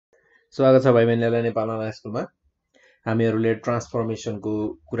स्वागत छ भाइ बहिनीहरुलाई नेपाल अनलाइन स्कुलमा। हामीहरुले ट्रान्सफर्मेसनको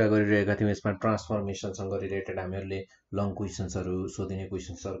कुरा गरिरहेका थियौं। यसमा ट्रान्सफर्मेसनसँग रिलेटेड हामीहरुले लङ क्वेशन्सहरु, सोधिने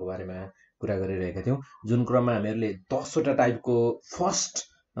क्वेशन्सहरुको बारेमा कुरा गरिरहेका थियौं। जुन क्रममा हामीहरुले 10 वटा टाइपको फर्स्ट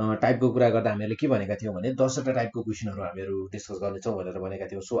टाइपको कुरा गर्दा हामीहरुले के भनेका थियौं भने 10 वटा टाइपको क्वेशनहरु हामीहरु डिस्कस गर्नेछौं भनेर भनेका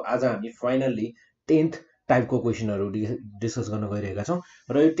थियौं। सो आज हामी फाइनली 10th टाइपको क्वेशनहरु डिस्कस गर्न गइरहेका छौं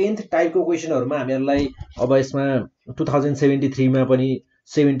र यो 10th टाइपको क्वेशनहरुमा हामीहरुलाई अब यसमा 2073 मा पनि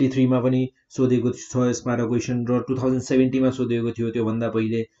 73 मा पनि सोधेको छ यसमा र क्वेशन र 2070 मा सोधेको थियो त्यो भन्दा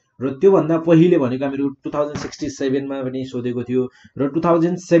पहिले र त्यो भन्दा पहिले भनेको हामीहरु 2067 मा पनि सोधेको थियो र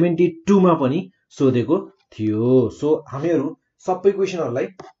 2072 मा पनि सोधेको थियो। सो हामीहरु सबै क्वेशनहरुलाई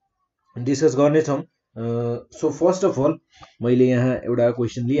डिस्कस गर्ने छौं। सो फर्स्ट अफ अल मैले यहाँ एउटा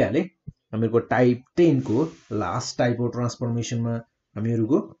क्वेशन लिइहाले। हामीहरुको टाइप 10 को लास्ट टाइप हो ट्रान्सफर्मेसनमा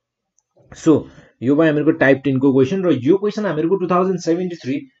हामीहरुको। सो यो भयो हामीहरुको टाइप 10 को क्वेशन र यो क्वेशन हामीहरुको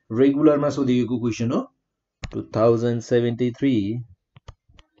 2073 रेगुलरमा सोधिएको क्वेशन हो। 2073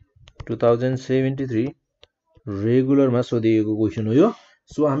 रेगुलरमा सोधिएको क्वेशन हो यो।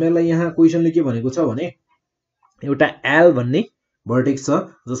 सो हामीहरुलाई यहाँ क्वेशनले के भनेको छ भने एउटा एल भन्ने भर्टेक्स छ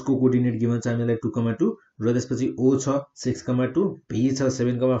जसको कोर्डिनेट गिभन छ हामीलाई 2,2 र त्यसपछि ओ छ 6,2, भी छ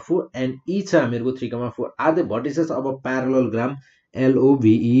 7,4 एन्ड ई छ हामीहरुको 3,4 आर द भर्टिसेस अब प्यारलल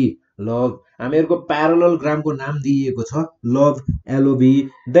LOVE लभ। हामीहरुको प्यारलल ग्रामको नाम दिइएको छ लभ LOVE।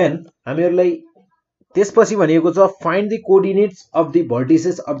 देन हामीहरुलाई त्यसपछि भनिएको छ find the coordinates of the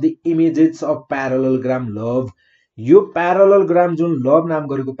vertices of the images of parallel gram love. यो प्यारलल ग्राम जुन लभ नाम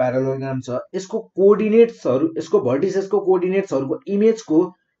गरेको प्यारलल ग्राम छ यसको कोर्डिनेट्सहरु, यसको भर्टिसेसको कोर्डिनेट्सहरुको इमेजको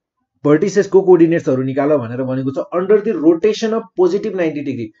भर्टिसेसको कोर्डिनेट्सहरु निकाल भनेर भनेको छ under the rotation of positive 90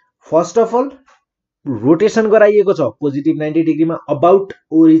 degree. First of all rotation गराइएको छ positive 90 डिग्रीमा about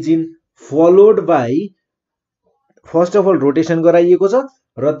origin followed by, first of all rotation गराइएको छ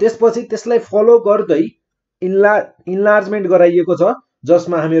र त्यसपछि त्यसलाई फलो गर्दै इन्लार्जमेन्ट गराइएको छ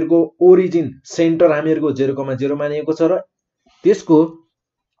जसमा हामीहरुको ओरिजिन सेन्टर हामीहरुको 0,0 मानिएको छ र त्यसको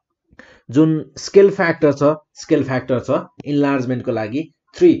जुन स्केल फ्याक्टर छ इन्लार्जमेन्टको लागि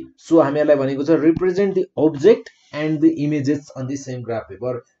 3। सो हामीहरुलाई भनेको छ represent the object and the images on the same graph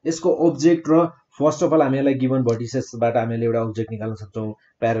paper. यसको ऑब्जेक्ट र फर्स्ट अफ अल हामीहरुलाई गिभन भर्टिसेसबाट हामीले एउटा ऑब्जेक्ट निकाल्न सक्छौं,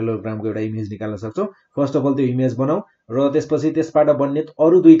 प्यारलल ग्रामको एउटा इमेज निकाल्न सक्छौं। फर्स्ट अफ अल त्यो इमेज बनाऊ र त्यसपछि त्यसबाट बन्ने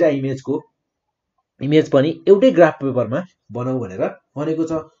अरु दुईटा इमेज पनि एउटै ग्राफ पेपरमा बनाऊ भनेर भनेको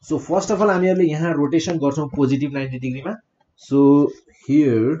छ। सो फर्स्ट अफ अल हामीहरुले यहाँ रोटेसन गर्छौं positive 90 डिग्रीमा। So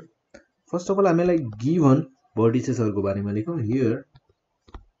here first of all हामीलाई गिभन भर्टिसेसहरुको बारेमा लेखौं। Here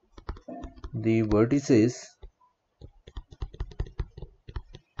the vertices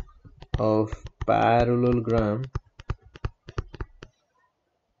of parallel gram,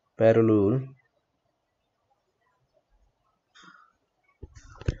 parallel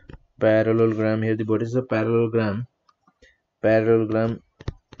gram, here the vertices of parallel gram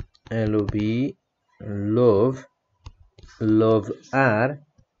LOV love R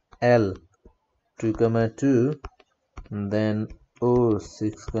L 2,2, then O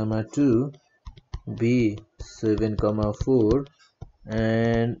 6,2, B 7,4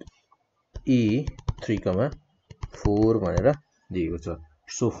 and E 3,4 भनेर दिएको छ।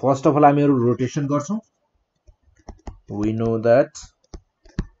 So first of all हामीहरु rotation गर्छौं। we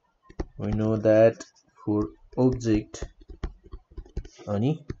know that for object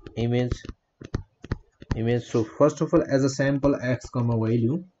अनि image so first of all as a sample x, y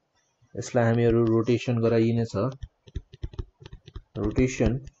लियौं। यसलाई हामीहरु rotation गराइने छ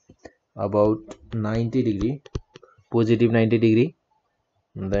rotation about 90 degree positive 90 degree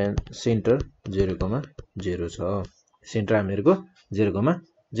then center 0,0 छ। सेन्टर हामीहरुको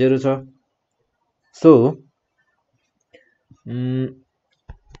 0,0 छ। सो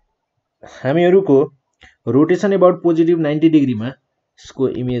हामीहरुको रोटेसन अबाउट पोजिटिभ 90 डिग्रीमा यसको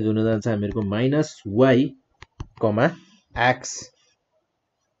image हुन जान्छ हामीहरुको -y, x।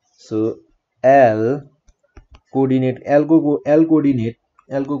 So l coordinate l को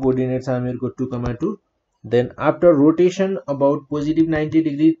कोर्डिनेट छ हामीहरुको 2,2। then after rotation about positive 90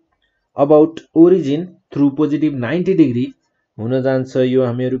 degree about origin through positive 90 degree हुन जान्छ यो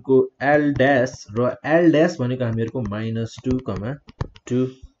हामीहरुको l dash र l dash भनेको हामीहरुको -2,2।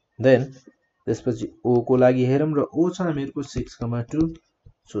 then त्यसपछि o को लागि हेरौं र o छ हामीहरुको 6,2।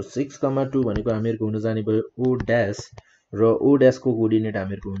 सो 6,2 भनेको हामीहरुको हुन जाने भयो o dash र o dash को कोर्डिनेट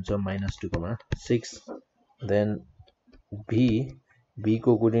हामीहरुको हुन्छ -2,6। then b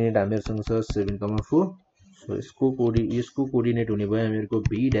को कोर्डिनेट हामीहरुसँग छ 7,4। सो यसको कोर्डिनेट हुने भयो हामीहरुको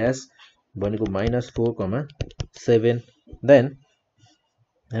b dash भनेको -4,7। देन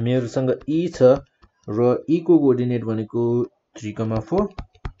हामीहरुसँग e छ र e को कोर्डिनेट भनेको 3,4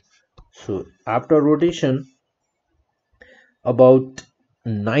 So after rotation about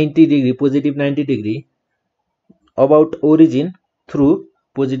 90 degree, positive 90 degree, about origin through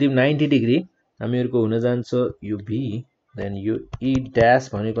positive 90 degree हामीहरुको हुन जान्छ यो b, then यो e dash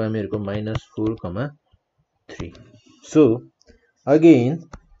भनेको हामीहरुको -4,3. So again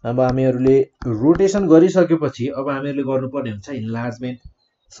अब हामीहरुले रोटेसन गरिसकेपछि अब हामीहरुले गर्नुपर्ने हुन्छ इन्लार्जमेन्ट.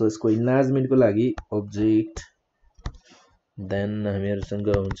 सो यसको इन्लार्जमेन्ट को लागि ऑब्जेक्ट, देन हामीहरुसँग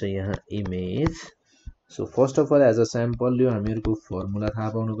हुन्छ यहाँ image. So first of all as a sample यो हामीहरुको फर्मुला थाहा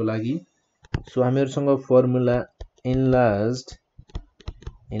पाउनको लागि. सो हामीहरुसँग फर्मुला इन्लार्ज्ड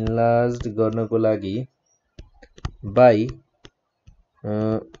गर्नको लागि by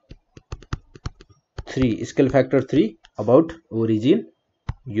 3 scale factor 3 about origin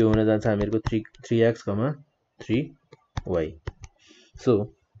यो हुन जान्छ हामीहरुको 3x, 3y. So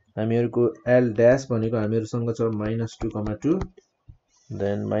हामीहरुको l dash भनेको हामीहरुसँग छ -2,2,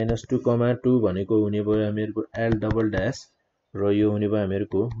 देन -2,2 भनेको हुने भयो हामीहरुको l डबल ड्याश र यो हुने भयो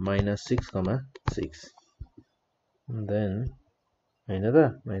हामीहरुको -6,6. देन हैन त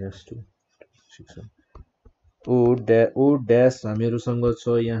 -2 6 o dash हामीहरुसँग छ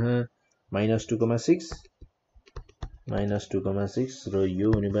यहाँ -2,6 र यो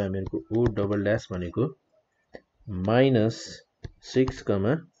हुने भयो हामीहरुको o डबल ड्याश भनेको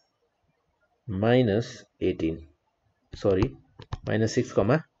 -6,-18 sorry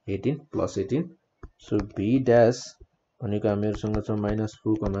 -6,18 plus 18. So b dash भनेको हामीहरुसँग छ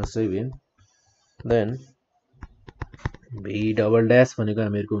 -4,7, देन b डबल ड्याश भनेको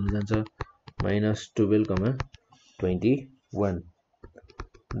हामीहरुको हुन जान्छ -12,21.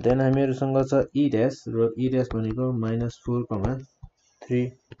 देन हामीहरुसँग छ e dash र e dash भनेको -4,3.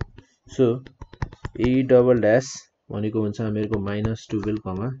 सो e डबल ड्याश भनेको हुन्छ हामीहरुको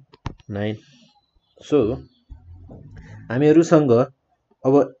 -12,9. सो हामीहरुसँग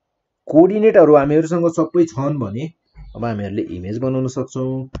अब कोअर्डिनेटहरु हामीहरुसँग सबै छन् भने अब हामीहरुले इमेज बनाउन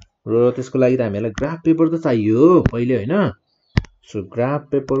सक्छौं र त्यसको लागि त हामीहरुलाई ग्राफ पेपर त चाहियो पहिले हैन. सो ग्राफ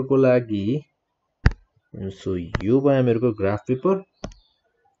पेपर को लागि सो यो भयो हामीहरुको graph paper.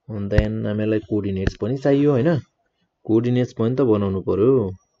 and then हामीहरुलाई coordinates पनि चाहियो हैन. कोअर्डिनेट्स पनि त बनाउनु पर्यो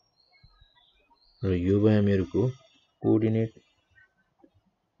र यो भयो हामीहरुको कोअर्डिनेट.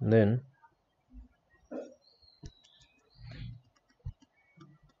 देन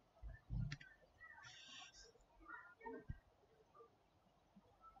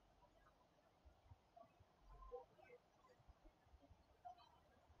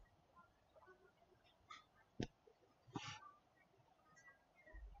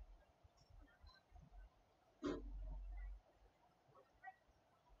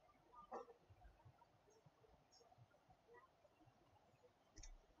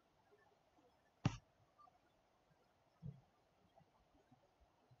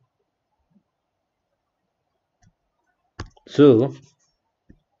सो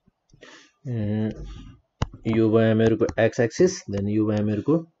यो भयो हामीहरुको x एक्सिस, देन यो भयो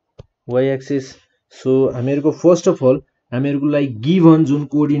हामीहरुको y axis. So हामीहरुको first of all हामीहरुलाई given जुन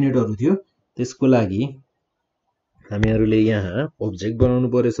कोअर्डिनेटहरु थियो त्यसको लागि हामीहरुले यहाँ ऑब्जेक्ट बनाउनु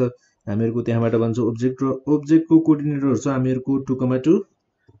परेछ. हामीहरुको त्यहाँबाट भन्छ ऑब्जेक्ट र ऑब्जेक्ट को कोअर्डिनेटहरु छ हामीहरुको 2,2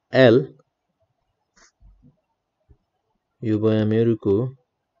 l, यो भयो हामीहरुको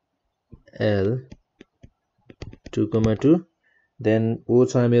l 2,2, देन o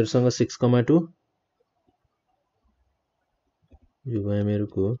छ हामीहरुसँग 6,2, यो भयो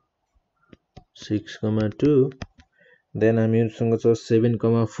हामीहरुको 6,2, देन हामीहरुसँग छ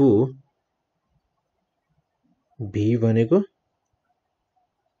 7,4, v भनेको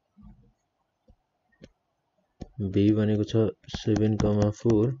छ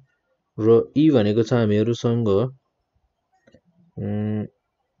 7,4 र e भनेको छ हामीहरुसँग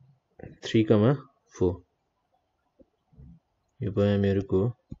 3,4, यो भयो हामीहरुको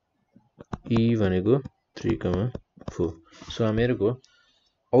e भनेको 3,4. सो हामीहरुको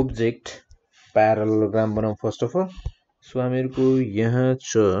ऑब्जेक्ट प्यारालेलोग्राम बनाऊ फर्स्ट अफ अल. सो हामीहरुको यहाँ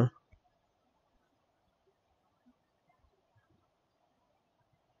छ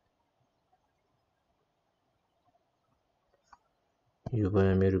यो भयो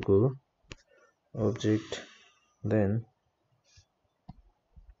हामीहरुको ऑब्जेक्ट. देन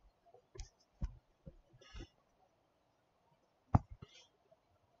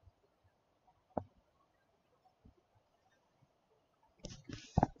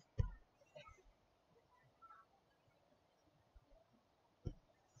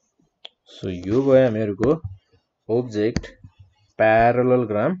सो यो भयो हामीहरुको ऑब्जेक्ट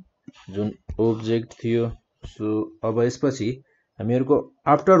प्यारालेलोग्राम जुन ऑब्जेक्ट थियो. सो अब यसपछि हामीहरुको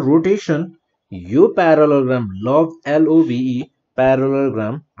आफ्टर रोटेसन यो प्यारालेलोग्राम LOVE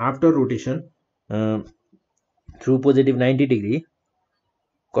parallelogram after rotation through positive 90 degree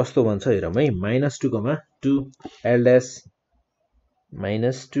कस्तो भन्छ हेरौँ है -2, L dash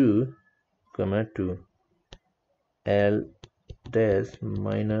 -2, 2 L dash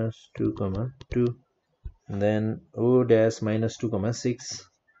 -2, 2 then O dash -2, 6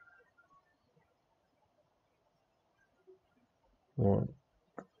 1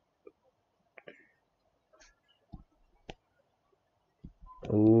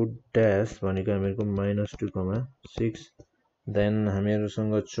 O dash भनेको हामीहरुको -2, 6 then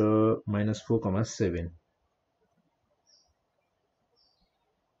हामीहरुसँग छ -4, 7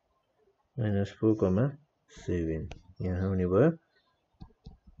 -4, 7 यहाँ हुने भयो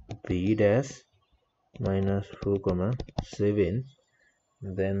B dash -4, 7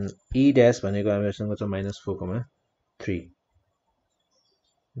 then E dash भनेको हामीहरुसँग छ -4, 3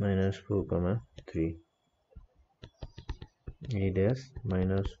 -4, 3 E dash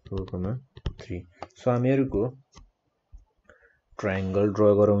 -4, 3 so हामीहरुको triangle draw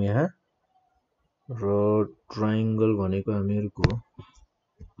गरौँ यहाँ र ट्रायंगल भनेको हामीहरुको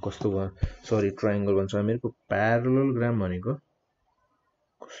कस्तो भयो सरी ट्रायंगल भन्छ हामीहरुको प्यारालेलोग्राम भनेको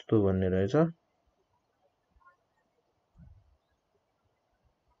कस्तो भन्ने रहेछ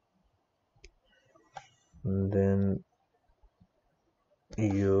देन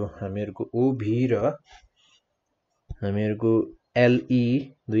यो हामीहरुको OB र हामीहरुको LE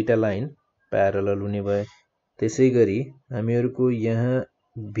दुईटा लाइन प्यारालल हुने भए त्यसैगरी हामीहरुको यहाँ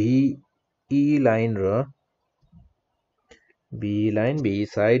BE लाइन B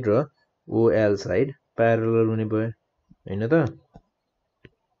साइड र OL साइड प्यारालल हुने भए हैन त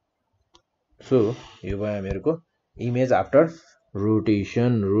सो यो भयो हामीहरुको इमेज आफ्टर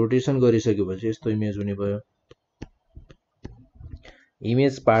रोटेसन गरिसकेपछि यस्तो इमेज हुने भयो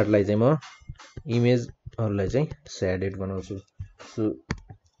इमेज पार्टलाई चाहिँ म इमेजहरुलाई चाहिँ शेडेड बनाउँछु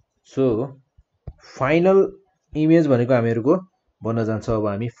सो फाइनल इमेज भनेको हामीहरुको बन्न जान्छ अब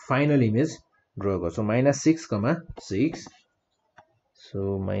हामी फाइनल इमेज ड्रा गर्छौं -6, 6 so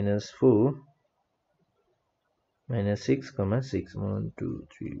 -4 -6, 6 1 2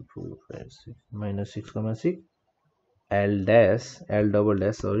 3 4 5 6 -6, 6 L double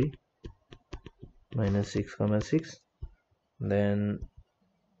dash sorry -6, 6 then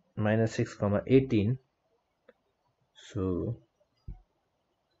 -6, 18 so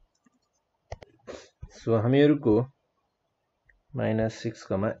हामीहरुको -6,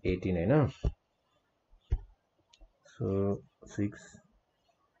 18 हैन so 6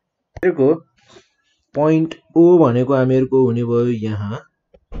 हामीहरुको point O भनेको हामीहरुको हुने भयो यहाँ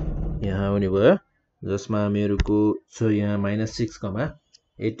हुने भयो जसमा हामीहरुको छ यहाँ -6,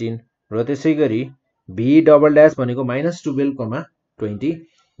 18 र त्यसैगरी B double dash भनेको -12,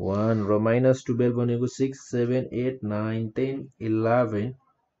 21 र -12 भनेको 6 7 8 9 10 11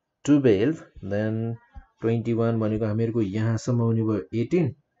 12 then 21 भनेको हामीहरुको यहाँसम्म हुने भयो 18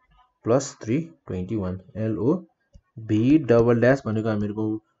 plus 3 21 LO B double dash भनेको हामीहरुको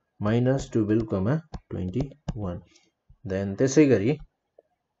 -12, 21 then त्यसैगरी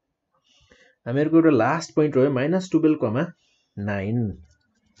हामीहरुको एउटा लास्ट पोइन्ट रह्यो -12, 9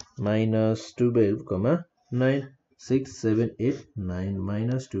 -12, 9 6 7 8 9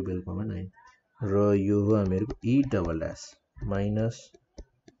 -12, 9 र यो हो हामीहरुको E double dash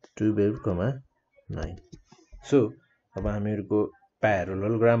 -12, 9 सो अब हामीहरुको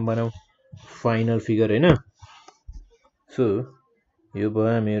प्यारालेलोग्राम बनाऊ फाइनल फिगर हैन सो यो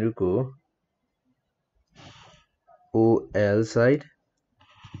भयो हामीहरुको OL साइड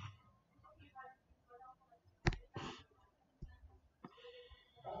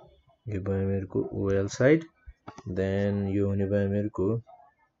यो भयो हामीहरुको OL साइड then यो हुने भयो हामीहरुको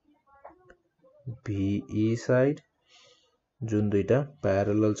BE साइड जुन दुईटा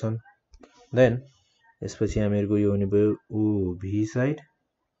प्यारालल छन् then यसपछि हामीहरुको यो हुने भयो OB साइड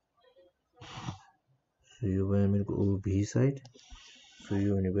सो यो भयो हामीहरुको OB साइड सो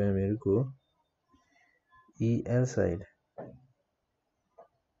यो हुने भयो हामीहरुको EL साइड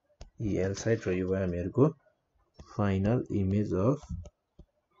र यो भयो हामीहरुको final image of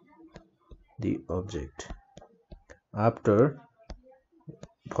the object after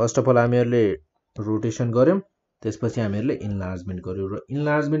first of all हामीहरुले rotation गर्यौं त्यसपछि हामीहरुले इन्लार्जमेन्ट गर्यौं र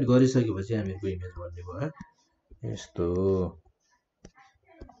इन्लार्जमेन्ट गरिसकेपछि हामीहरुको इमेज बन्ने भयो यस्तो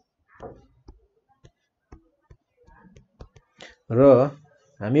र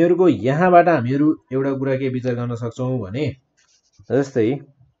हामीहरुको यहाँबाट हामीहरु एउटा कुरा के विचार गर्न सक्छौं भने जस्तै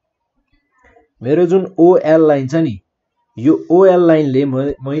मेरो जुन OL लाइन छ नि यो OL लाइनले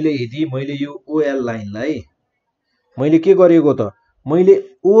मैले यो OL लाइनलाई मैले के गरेको त मैले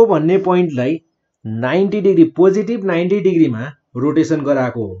O भन्ने पोइन्टलाई 90 डिग्री पोजिटिभ 90 डिग्रीमा रोटेसन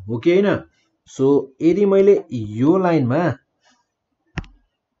गराएको हो कि हैन। सो यदि मैले यो लाइनमा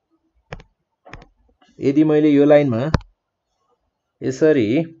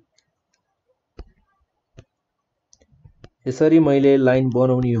यसरी मैले लाइन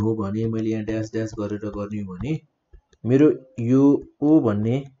बनाउने हो भने, मैले यहाँ ड्यास ड्यास गरेर गर्ने हो भने, मेरो यो ओ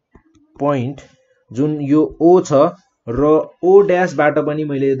भन्ने पोइन्ट जुन यो ओ छ र ओ ड्यासबाट पनि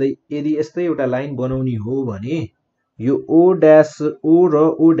मैले यदि यस्तै एउटा लाइन बनाउने हो भने यो ओ र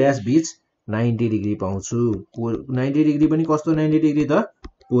ओ ड्यास बीच 90 डिग्री पाउँछु। 90 डिग्री पनि कस्तो 90 डिग्री त?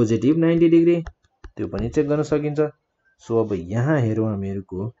 Positive 90 degree. त्यो पनि चेक गर्न सकिन्छ। सो अब यहाँ हेरौँ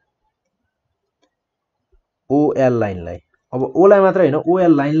हामीहरुको ओएल लाइनलाई। अब ओ लाई मात्र हैन,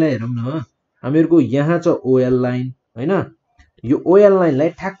 ओएल लाइनलाई हेरौँ न। हामीहरुको यहाँ छ ओएल लाइन हैन। यो ओएल लाइनलाई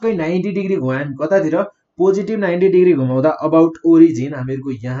ठ्याक्कै 90 डिग्री घुमायो कतातिर? पोजिटिभ 90 डिग्री घुमाउँदा अबाउट ओरिजिन,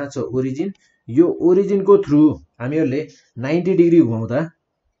 हामीहरुको यहाँ छ ओरिजिन। यो ओरिजिनको थ्रु हामीहरुले 90 डिग्री घुमाउँदा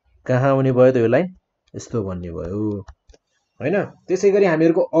कहाँ आउने भयो त यो लाइन? यस्तो बन्ने भयो हैन। त्यसैगरी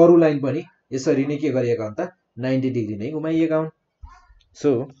हामीहरुको अरु लाइन पनि यसरी नै के गरिएका हुन् त? 90 डिग्री नै घुमाइएका हुन्। सो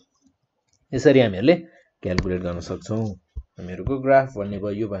यसरी हामीहरुले क्याल्कुलेट गर्न सक्छौं। हामीहरुको ग्राफ भन्ने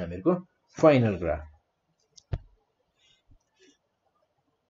भयो, यो भयो हामीहरुको फाइनल ग्राफ।